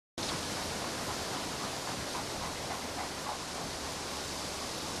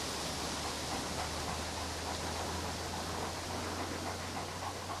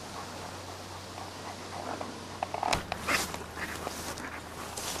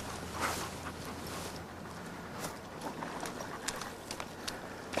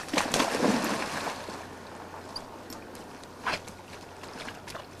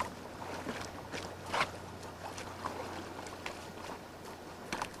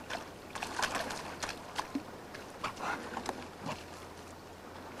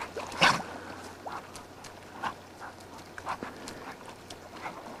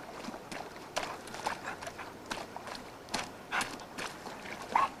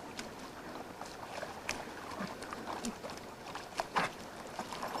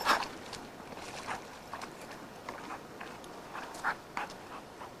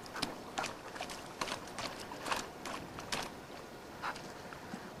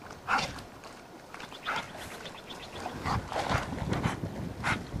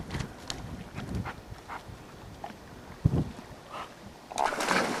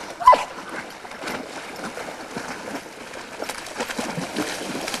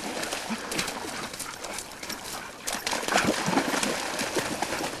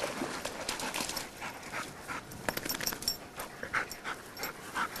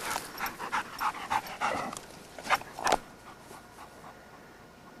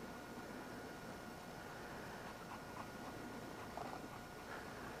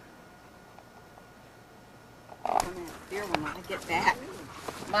on that beer when I get back.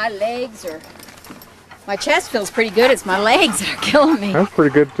 My legs are... My chest feels pretty good. It's my legs that are killing me. That's a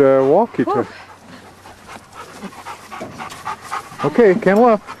pretty good walk you took. Okay, kennel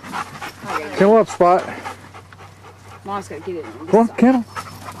up. Kennel up, Spot. Mom's got to get it. Go on, kennel.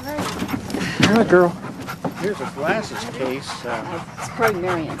 All right, girl. Here's a glasses case. It's probably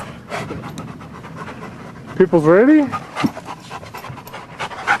Marion. People's ready?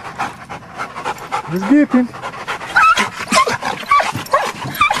 Let's get him.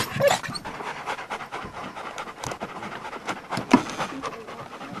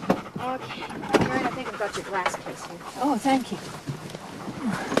 Marion, I think I've got your glass case here. Oh, thank you.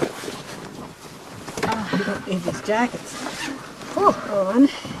 You don't need these jackets. On.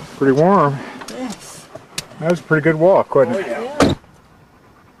 Pretty warm. Yes. That was a pretty good walk, wasn't it? Yeah.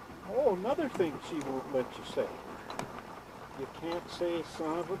 Oh, another thing she won't let you say. You can't say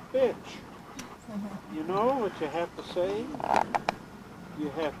son of a bitch. You know what you have to say? You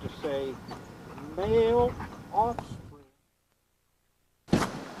have to say male offspring.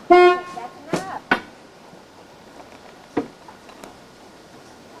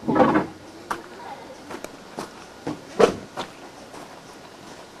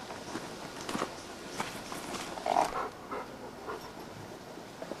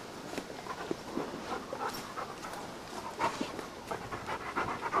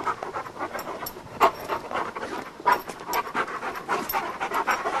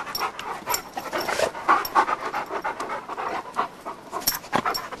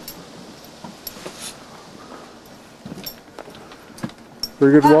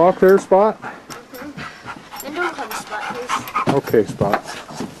 Pretty good walk there, Spot? And don't call me Spot, please. Okay, Spot.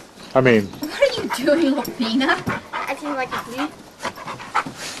 I mean... What are you doing, Lupina? Acting like a flea.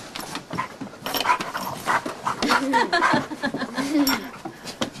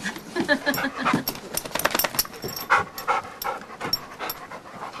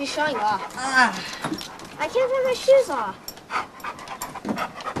 She's showing off. I can't get my shoes off.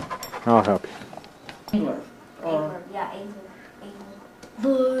 I'll help you. Yeah,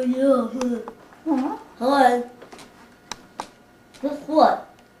 Hello.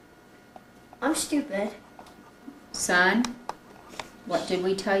 What? I'm stupid. Son, what did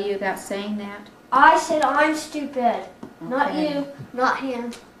we tell you about saying that? I said I'm stupid. Not Okay. you, not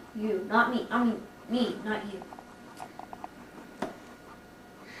him. You, not me. I mean, me, not you.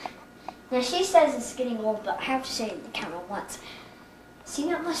 Now she says it's getting old, but I have to say it in the camera once. See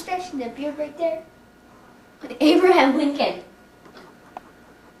that mustache and that beard right there? Abraham Lincoln.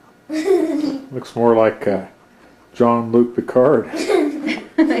 Looks more like John Luke Picard.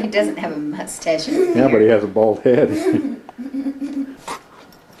 He doesn't have a mustache. Yeah, but he has a bald head.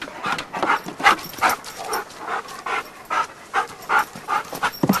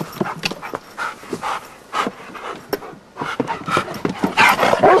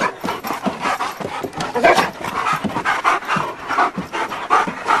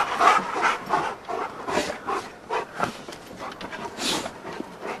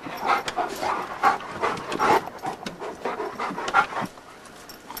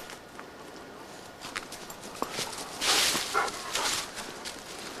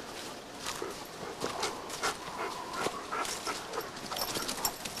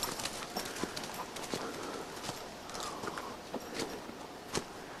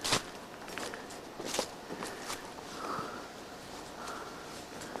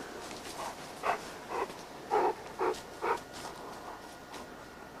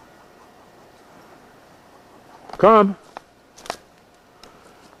 Come.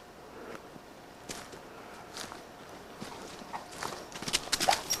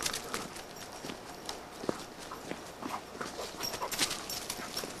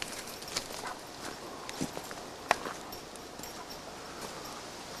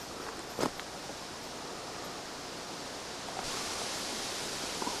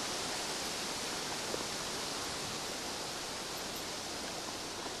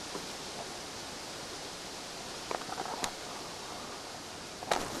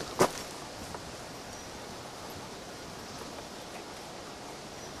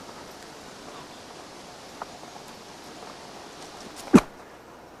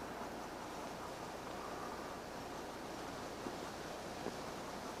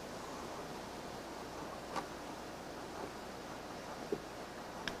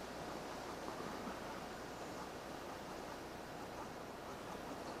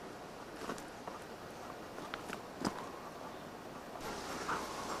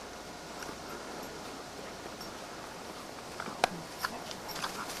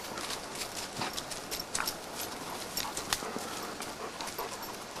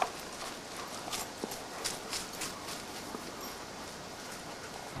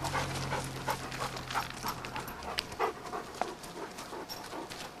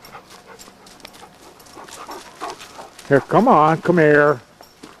 Here, come on, come here.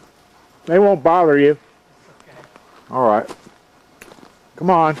 They won't bother you. All right. Come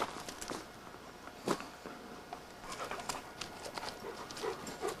on.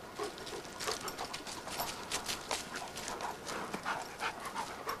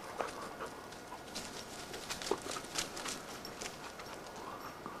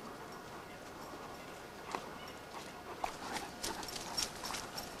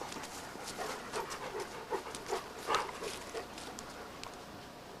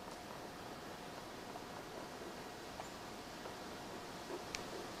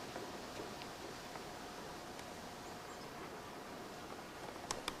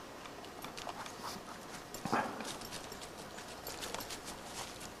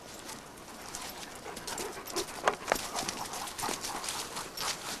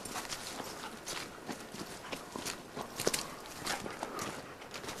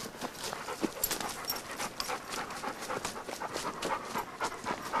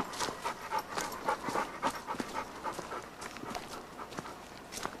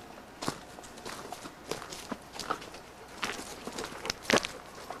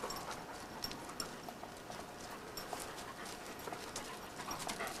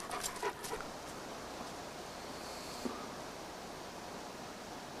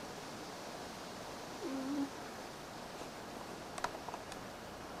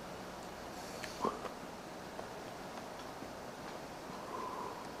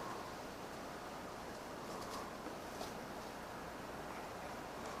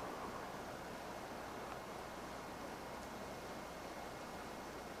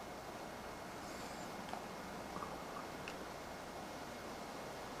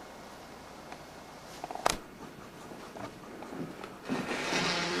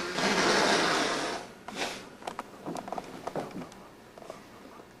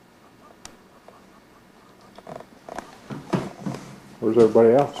 Where's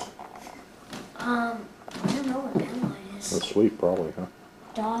everybody else? I don't know where Emma is. Asleep, probably, huh?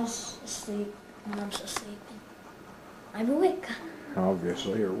 Daw's asleep. Mom's asleep. I'm awake.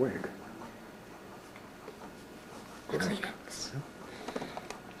 Obviously, you're awake. Kleenex.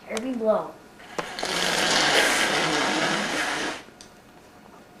 Here we blow.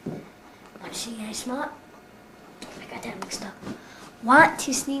 Want to see my snot? I got that mixed up. Want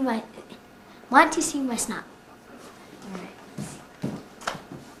to see my snot? All right.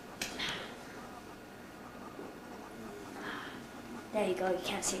 There you go. You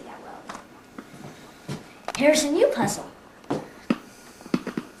can't see it that well. Here's a new puzzle. Not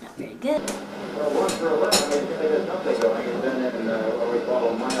very good. Well, 1 for 11, there's something going. It's been in what we call a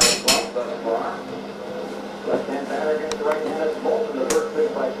minor slump thus far. Left-hand batter against the right-handed Smoltz, and the first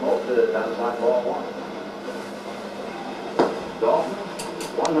pitch by Smoltz is down by ball 1. Dalton,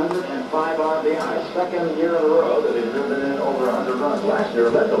 105 RBI, second year in a row that he's driven in over 100 runs. Last year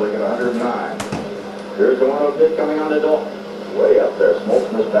led the league at 109. Here's the 1-0 pitch coming on to Dalton. Way up there, Smoltz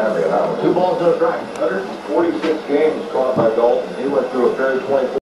missed badly on that one. 2 balls, no strikes. 146 games caught by Dalton. He went through a period of 24.